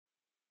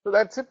So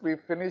that's it. We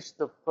finished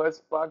the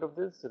first part of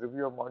this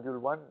review of module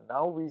 1.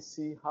 Now we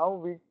see how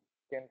we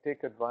can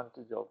take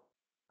advantage of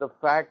the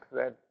fact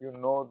that you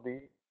know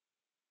the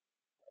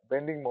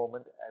bending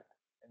moment at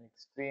an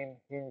extreme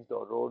hinged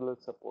or roller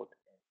support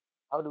end.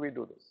 How do we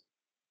do this?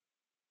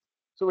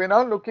 So we're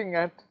now looking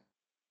at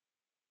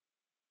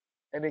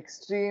an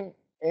extreme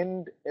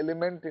end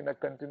element in a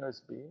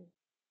continuous beam.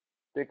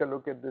 Take a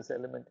look at this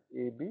element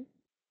AB.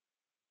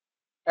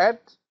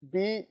 At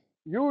B,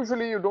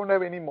 usually you don't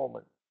have any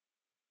moment,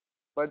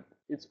 but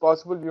it's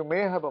possible you may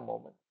have a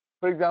moment.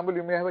 For example,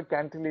 you may have a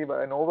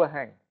cantilever, an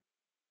overhang,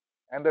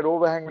 and that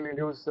overhang will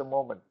induce a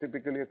moment,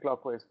 typically a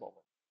clockwise moment.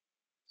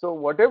 So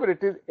whatever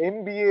it is,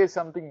 MBA is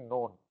something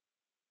known.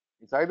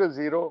 It's either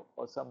 0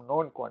 or some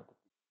known quantity.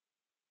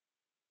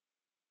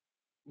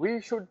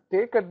 We should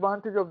take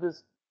advantage of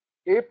this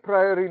a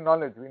priori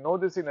knowledge. We know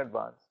this in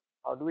advance.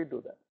 How do we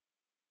do that?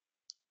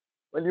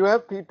 Well, you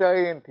have theta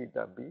A and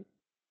theta B,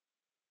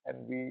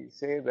 and we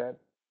say that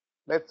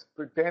let's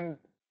pretend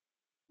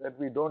that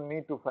we don't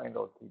need to find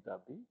out theta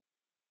B.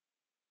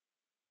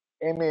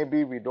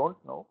 MAB we don't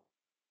know.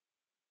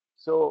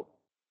 So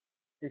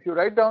if you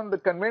write down the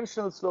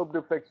conventional slope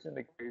deflection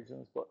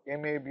equations for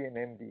MAB and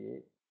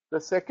MBA,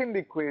 the second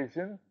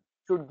equation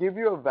should give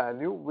you a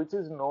value which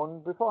is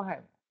known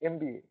beforehand,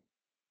 MBA.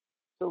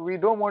 So we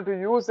don't want to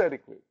use that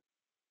equation.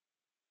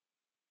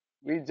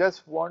 We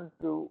just want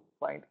to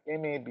find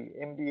MAB.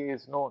 MBA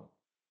is known.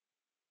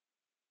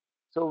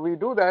 So we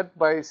do that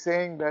by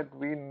saying that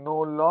we no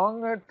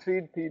longer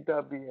treat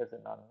theta B as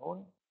an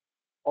unknown,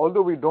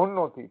 although we don't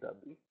know theta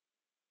B,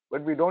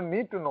 but we don't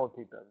need to know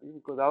theta B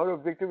because our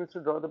objective is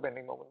to draw the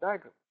bending moment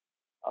diagram.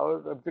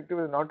 Our objective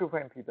is not to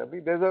find theta B.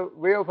 There's a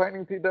way of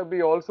finding theta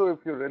B also if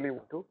you really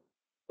want to,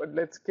 but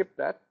let's skip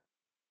that.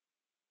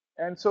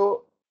 And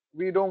so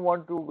we don't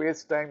want to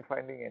waste time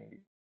finding NB.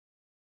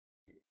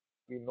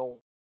 We know,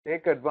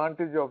 take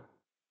advantage of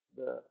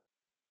the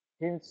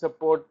hinge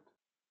support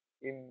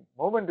in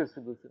moment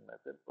distribution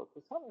method, but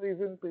for some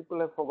reason people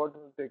have forgotten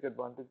to take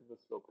advantage of the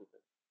slope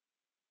effect.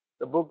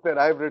 The book that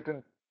I've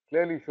written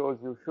clearly shows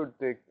you should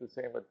take the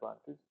same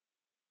advantage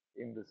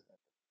in this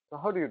method. So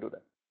how do you do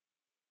that?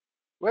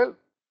 Well,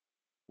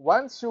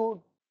 once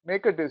you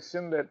make a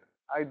decision that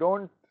I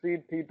don't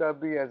treat theta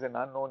B as an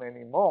unknown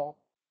anymore,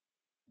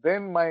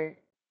 then my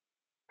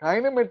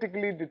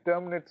kinematically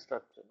determinate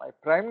structure, my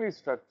primary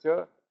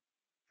structure,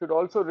 should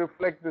also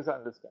reflect this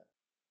understanding,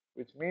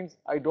 which means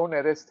I don't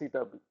arrest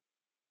theta B.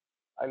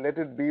 I let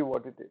it be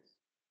what it is.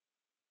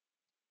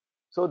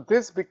 So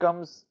this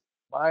becomes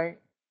my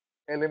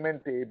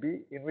element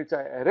AB, in which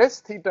I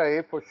arrest theta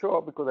A for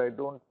sure because I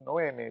don't know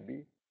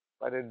MAB,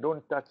 but I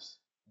don't touch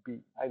B.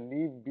 I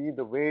leave B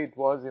the way it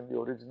was in the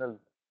original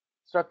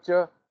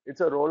structure.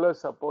 It's a roller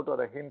support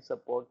or a hinge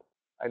support.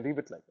 I leave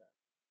it like that.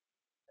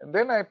 And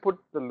then I put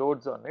the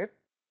loads on it.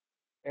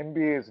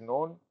 MBA is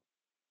known.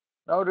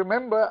 Now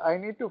remember, I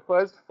need to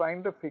first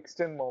find the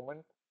fixed end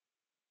moment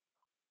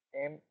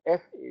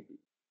MFAB.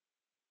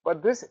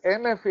 But this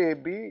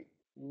MFAB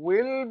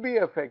will be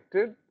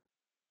affected.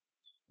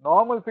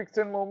 Normal fixed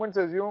end moments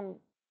assume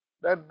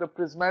that the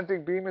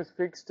prismatic beam is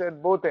fixed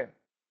at both ends.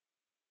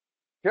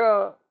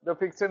 Here, the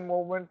fixed end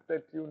moment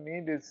that you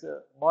need is a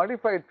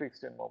modified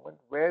fixed end moment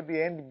where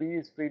the end B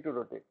is free to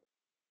rotate.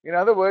 In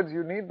other words,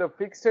 you need the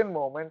fixed end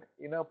moment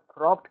in a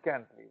propped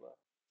cantilever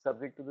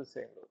subject to the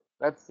same load.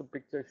 That's the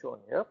picture shown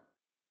here.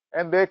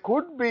 And there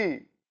could be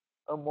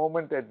a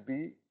moment at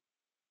B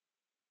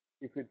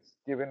if it's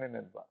given in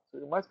advance. So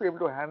you must be able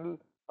to handle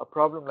a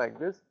problem like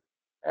this.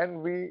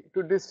 And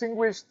to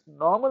distinguish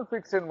normal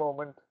fixed end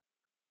moment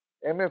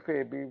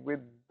MFAB with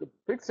the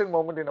fixed end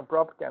moment in a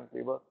propped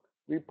cantilever,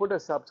 we put a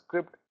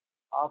subscript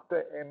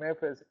after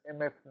MF as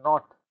MF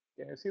naught.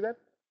 Can you see that?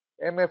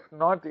 MF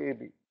naught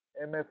AB.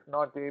 MF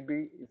naught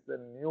AB is the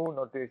new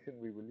notation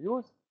we will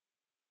use,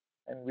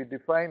 and we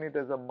define it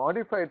as a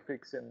modified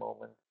fixed end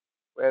moment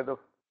where the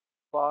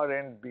far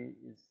end B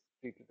is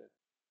treated as.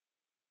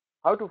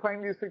 How to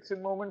find these fixed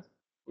end moments?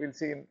 We'll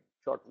see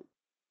shortly.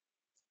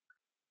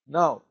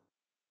 Now,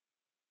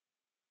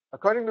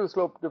 according to the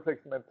slope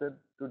deflection method,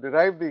 to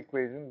derive the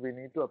equation, we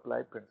need to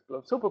apply principle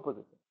of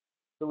superposition.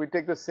 So we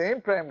take the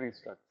same primary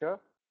structure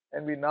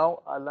and we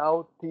now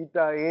allow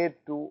theta A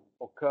to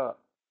occur,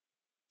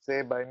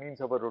 say by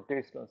means of a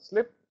rotational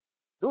slip.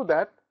 Do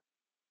that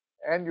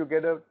and you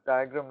get a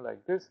diagram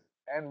like this.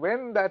 And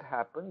when that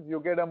happens,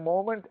 you get a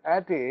moment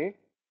at A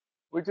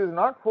which is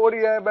not 4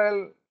 EI by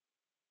L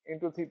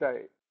into theta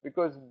A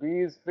because B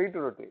is free to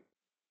rotate.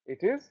 It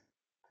is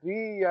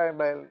 3 EI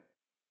by L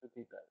to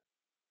theta A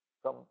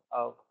from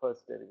our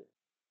first derivative.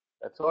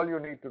 That's all you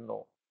need to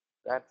know.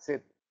 That's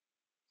it.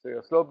 So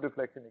your slope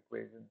deflection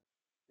equation,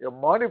 your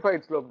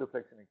modified slope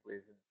deflection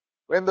equation,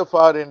 when the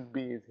far end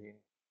B is hinged,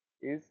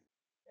 is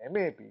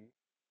MAB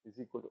is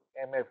equal to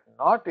MF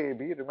naught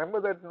AB. Remember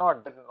that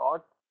naught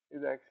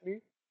is actually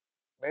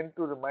meant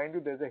to remind you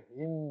there's a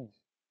hinge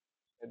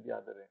at the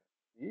other end,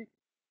 B,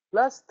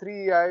 plus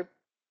 3I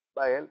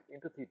by L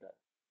into theta.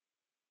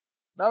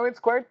 Now it's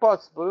quite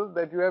possible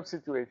that you have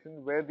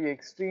situations where the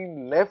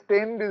extreme left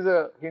end is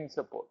a hinge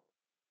support.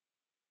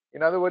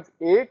 In other words,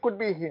 A could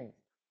be hinged.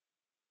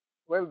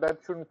 Well, that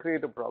shouldn't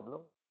create a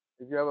problem.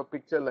 If you have a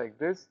picture like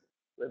this,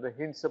 where the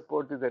hinge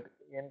support is at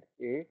end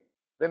A,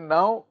 then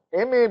now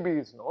MAB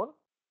is known.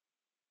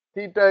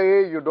 Theta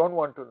A you don't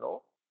want to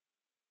know.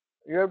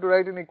 You have to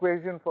write an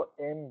equation for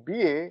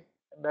MBA,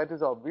 and that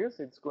is obvious.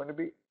 It's going to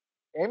be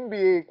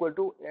MBA equal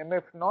to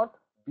MF naught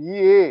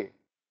BA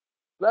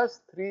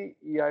plus 3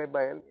 EI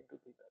by L into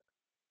theta.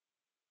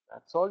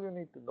 That's all you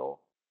need to know.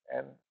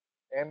 And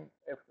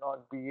MF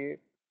naught BA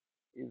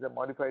is a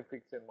modified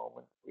fixed end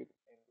moment with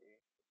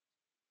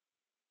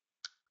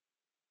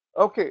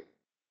MA. Okay,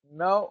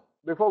 now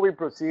before we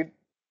proceed,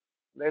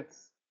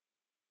 let's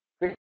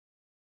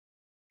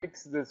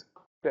fix this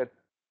at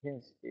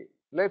hinge A.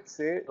 Let's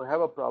say you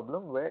have a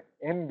problem where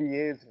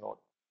MBA is known.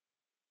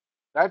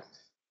 That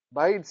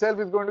by itself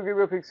is going to give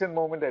you a fixed end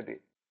moment at A.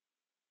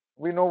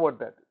 We know what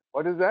that is.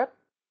 What is that?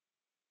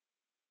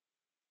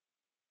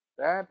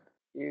 That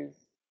is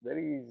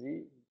very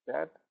easy.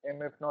 That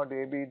MF naught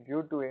AB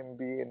due to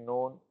MBA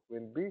known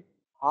will be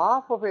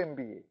half of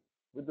MBA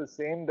with the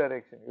same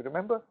direction. You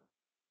remember?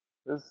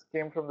 This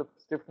came from the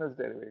stiffness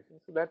derivation.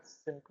 So that's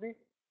simply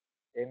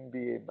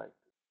MBA by 2.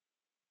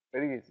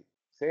 Very easy.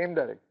 Same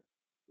direction.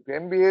 If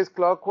MBA is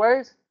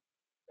clockwise,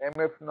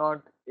 MF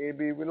naught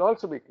AB will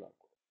also be clockwise.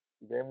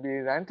 If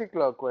MBA is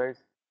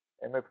anti-clockwise,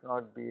 MF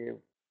naught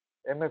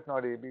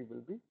AB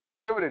will be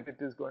favorite.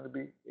 It is going to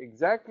be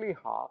exactly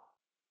half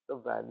the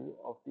value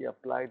of the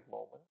applied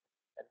moment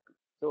at P.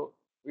 So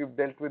we've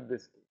dealt with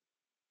this case.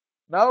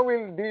 Now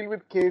we'll deal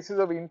with cases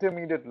of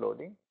intermediate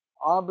loading,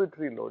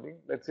 arbitrary loading,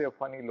 let's say a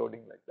funny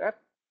loading like that.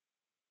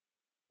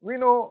 We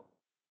know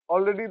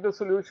already the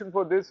solution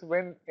for this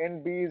when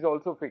NB is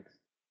also fixed.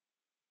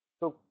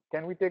 So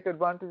can we take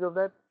advantage of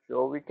that?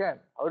 Sure we can.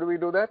 How do we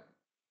do that?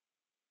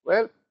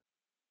 Well,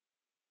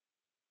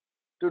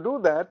 to do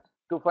that,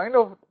 to find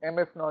out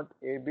MF naught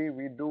AB,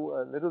 we do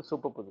a little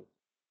superposition.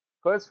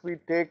 First, we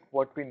take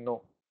what we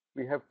know.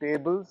 We have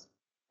tables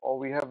or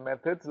we have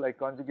methods like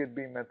conjugate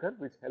beam method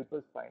which help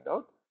us find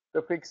out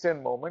the fixed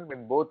end moment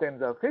when both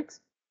ends are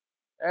fixed,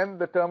 and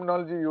the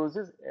terminology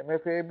uses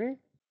MFAB,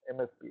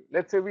 MFP.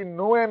 Let's say we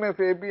know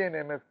MFAB and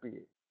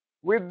MFPA.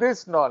 With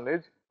this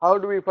knowledge, how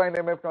do we find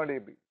MF naught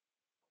AB?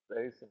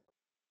 Very simple.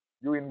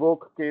 You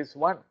invoke case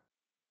 1.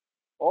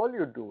 All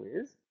you do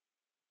is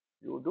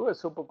you do a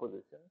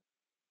superposition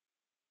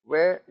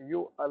where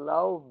you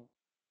allow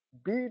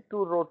B to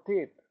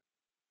rotate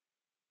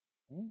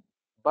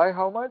by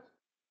how much?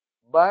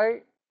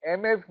 By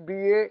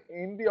MFBA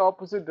in the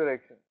opposite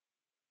direction,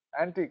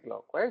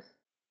 anti-clockwise.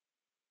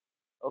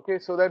 Okay,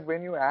 so that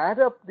when you add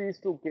up these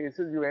two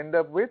cases, you end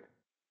up with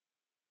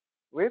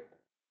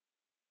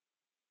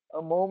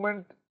a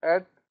moment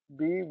at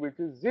B which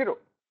is 0,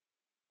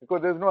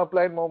 because there is no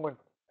applied moment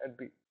at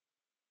B.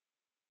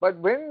 But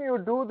when you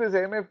do this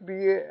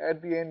MFBA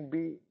at the end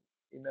B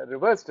in a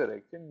reverse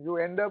direction, you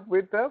end up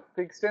with a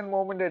fixed end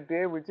moment at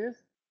A which is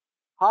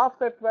half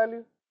that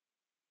value.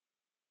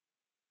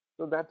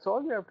 So that's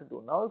all you have to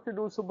do. Now if you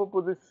do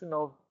superposition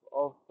of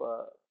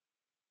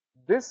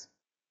this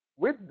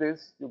with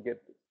this, you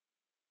get this.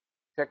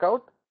 Check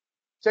out.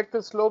 Check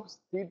the slopes.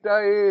 Theta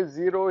A is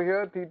 0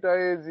 here, theta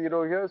A is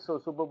 0 here. So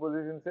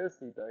superposition says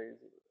theta A is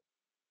 0.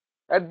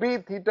 At B,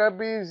 theta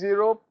B is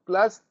 0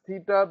 plus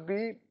theta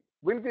B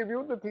will give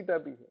you the theta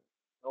B here.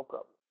 No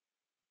problem.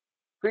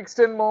 Fixed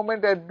end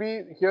moment at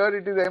B, here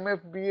it is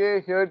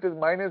MFBA, here it is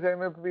minus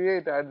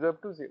MFBA, it adds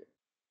up to 0.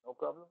 No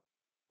problem.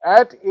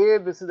 At A,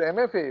 this is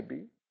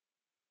MFAB,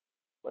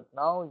 but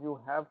now you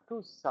have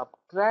to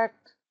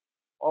subtract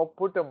or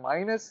put a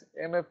minus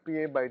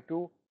MFBA by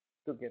 2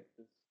 to get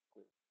this.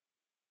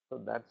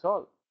 So that's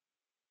all.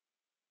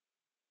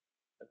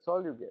 That's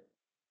all you get.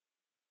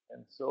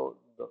 And so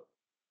the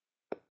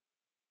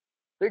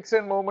fixed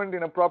end moment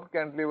in a propped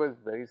cantilever is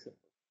very simple.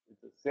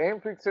 It's the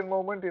same fixed end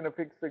moment in a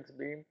fixed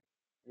beam.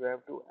 You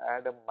have to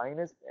add a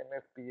minus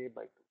MFBA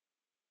by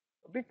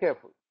 2. Be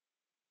careful.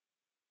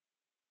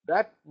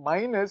 That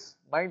minus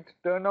might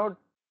turn out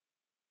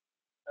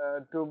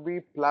to be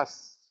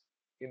plus,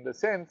 in the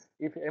sense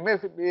if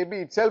MFAB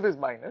itself is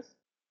minus,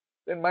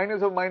 then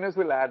minus of minus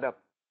will add up.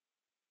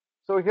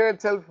 So here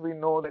itself we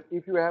know that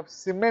if you have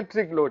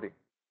symmetric loading,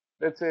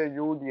 let's say a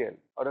UDL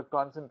or a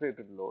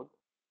concentrated load,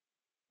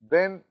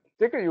 then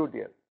take a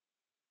UDL.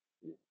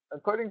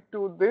 According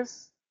to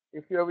this,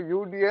 if you have a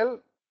UDL,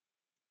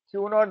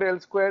 Q naught L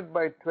squared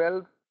by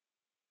 12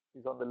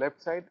 is on the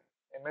left side,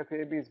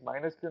 MFAB is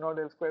minus Q naught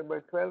L squared by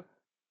 12,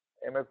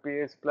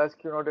 MFPA is plus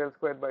Q naught L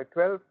squared by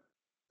 12.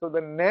 So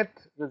the net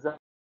result,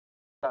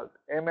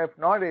 MF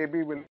naught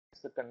AB will be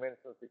the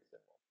conventional fixed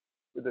end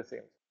moment with the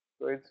same.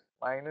 So it's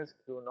minus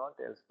Q naught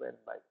L squared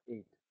by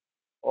 8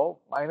 or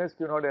minus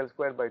Q naught L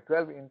squared by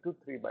 12 into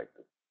 3 by 2.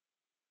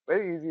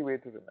 Very easy way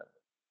to remember.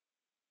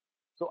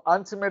 So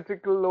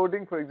unsymmetrical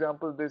loading, for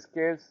example, this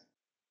case,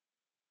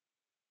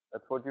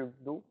 that's what you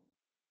do.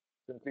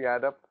 Simply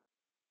add up.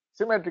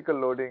 Symmetrical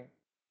loading,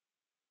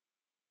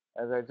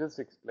 as I just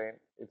explained,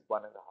 it's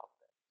 1.5 times.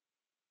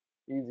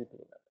 Easy to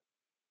remember.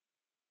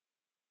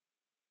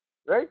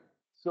 Right?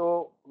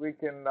 So we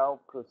can now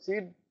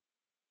proceed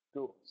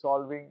to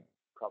solving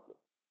problems.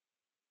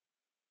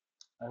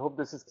 I hope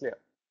this is clear.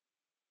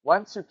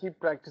 Once you keep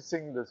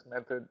practicing this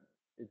method,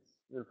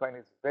 you'll find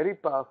it's very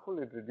powerful.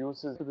 It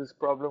reduces this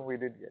problem we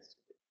did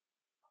yesterday.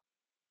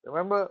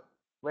 Remember,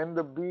 when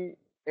the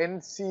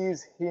NC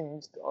is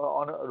hinged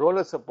on a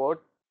roller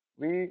support,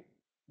 we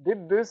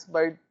did this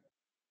by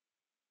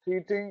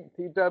treating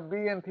theta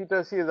B and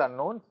theta C as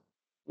unknowns.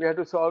 We had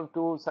to solve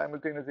two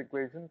simultaneous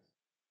equations.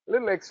 A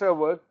little extra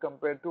work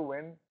compared to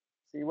when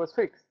C was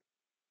fixed.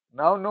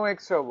 Now no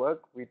extra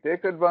work. We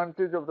take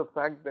advantage of the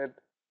fact that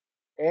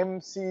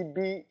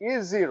MCB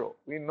is 0.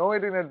 We know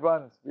it in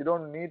advance. We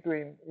don't need to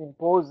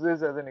impose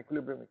this as an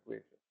equilibrium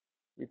equation.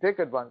 We take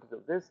advantage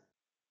of this,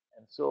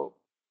 and so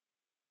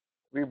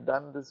we've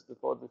done this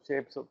before, the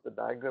shapes of the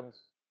diagrams.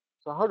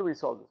 So how do we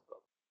solve this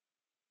problem?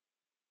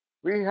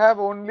 We have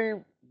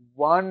only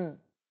one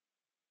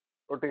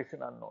rotation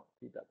unknown,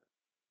 theta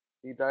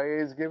B. Theta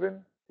A is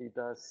given,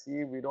 theta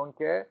C we don't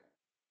care,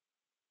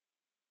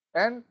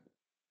 and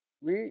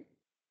we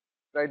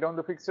write down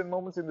the fixed end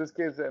moments. In this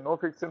case, there are no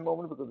fixed end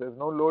moments because there's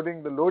no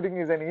loading. The loading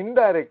is an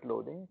indirect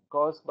loading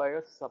caused by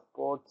a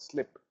support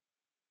slip.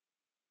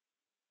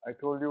 I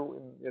told you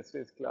in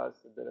yesterday's class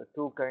that there are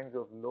two kinds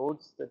of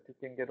loads that you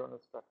can get on a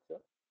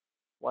structure.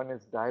 One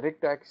is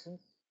direct actions,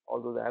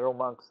 all those arrow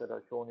marks that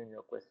are shown in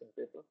your question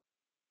paper.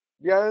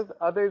 The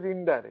other is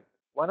indirect.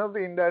 One of the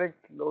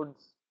indirect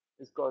loads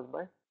is caused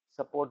by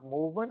support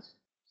movements,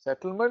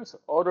 settlements,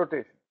 or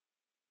rotation.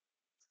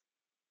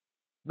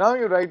 Now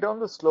you write down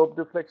the slope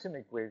deflection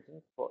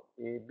equations for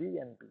AB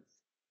and BC.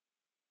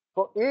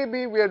 For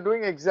AB, we are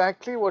doing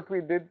exactly what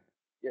we did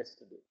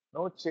yesterday.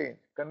 No change.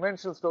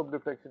 Conventional slope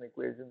deflection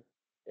equation,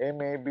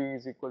 MAB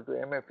is equal to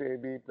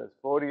MFAB plus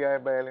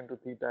 4EI by L into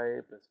theta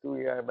A plus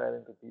 2EI by L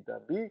into theta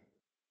B.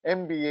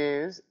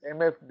 MBA is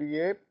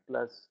MFBA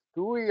plus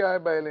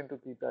 2EI by L into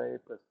theta A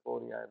plus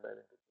 4EI by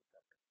L into theta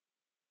B.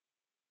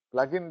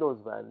 Plug in those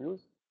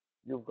values,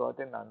 you've got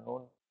an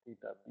unknown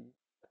theta B.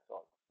 That's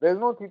all. There's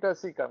no theta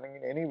C coming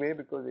in anyway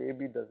because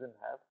AB doesn't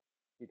have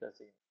theta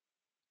C.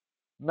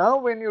 Now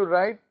when you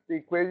write the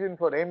equation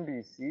for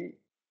MBC,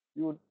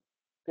 you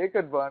take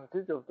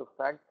advantage of the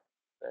fact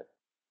that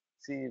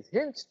C is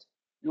hinged.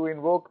 You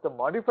invoke the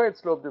modified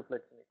slope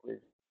deflection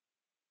equation,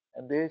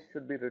 and they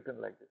should be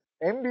written like this.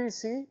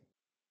 MBC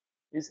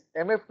is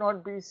MF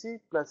naught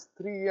BC plus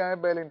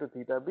 3EI by L into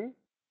theta B.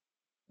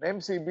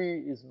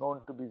 MCB is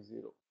known to be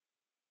 0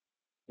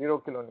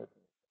 kilonewton.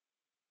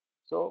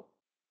 So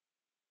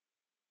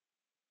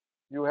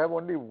you have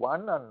only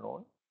one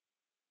unknown.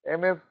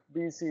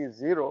 MFBC is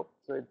 0,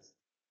 so it's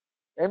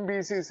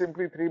MBC is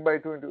simply 3 by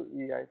 2 into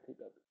EI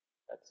theta B.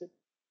 That's it.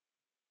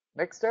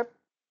 Next step,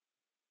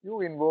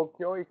 you invoke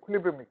your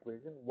equilibrium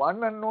equation.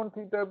 One unknown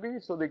theta B,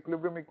 so the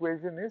equilibrium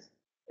equation is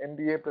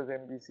MBA plus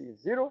MBC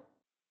is 0.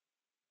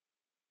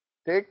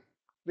 Take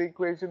the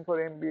equation for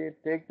MBA,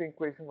 take the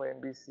equation for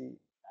MBC,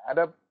 add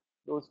up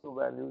those two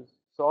values,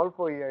 solve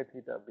for EI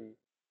theta B,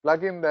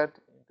 plug in that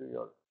into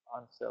your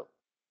answer.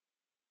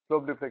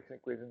 Slope deflection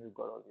equation, you've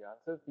got all the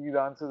answers. These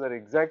answers are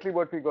exactly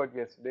what we got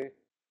yesterday.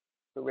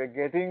 So we're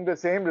getting the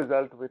same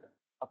result with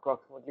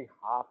approximately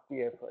half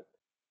the effort.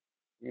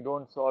 We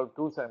don't solve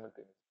two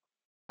simultaneously.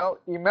 Now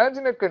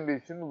imagine a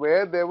condition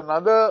where there was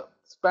another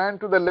span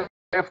to the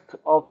left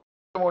of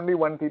only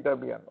one theta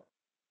B unknown.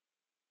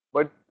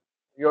 But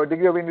your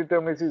degree of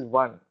indeterminacy is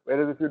 1.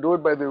 Whereas if you do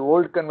it by the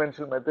old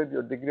conventional method,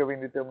 your degree of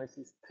indeterminacy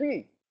is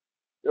 3.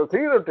 You have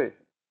 3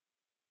 rotations.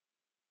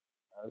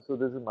 So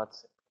this is much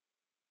simpler.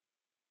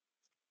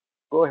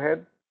 Go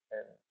ahead,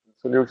 and the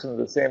solution is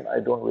the same. I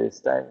don't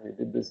waste time. We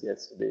did this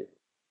yesterday.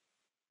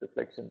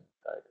 Deflection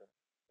diagram.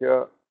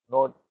 Here,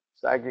 note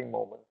sagging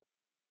moment.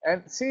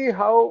 And see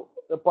how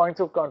the points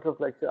of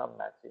counterflexure are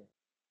matching.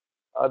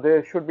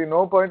 There should be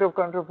no point of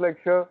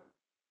counterflexure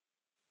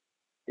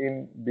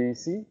in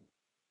BC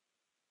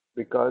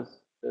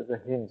because there's a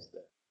hinge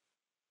there.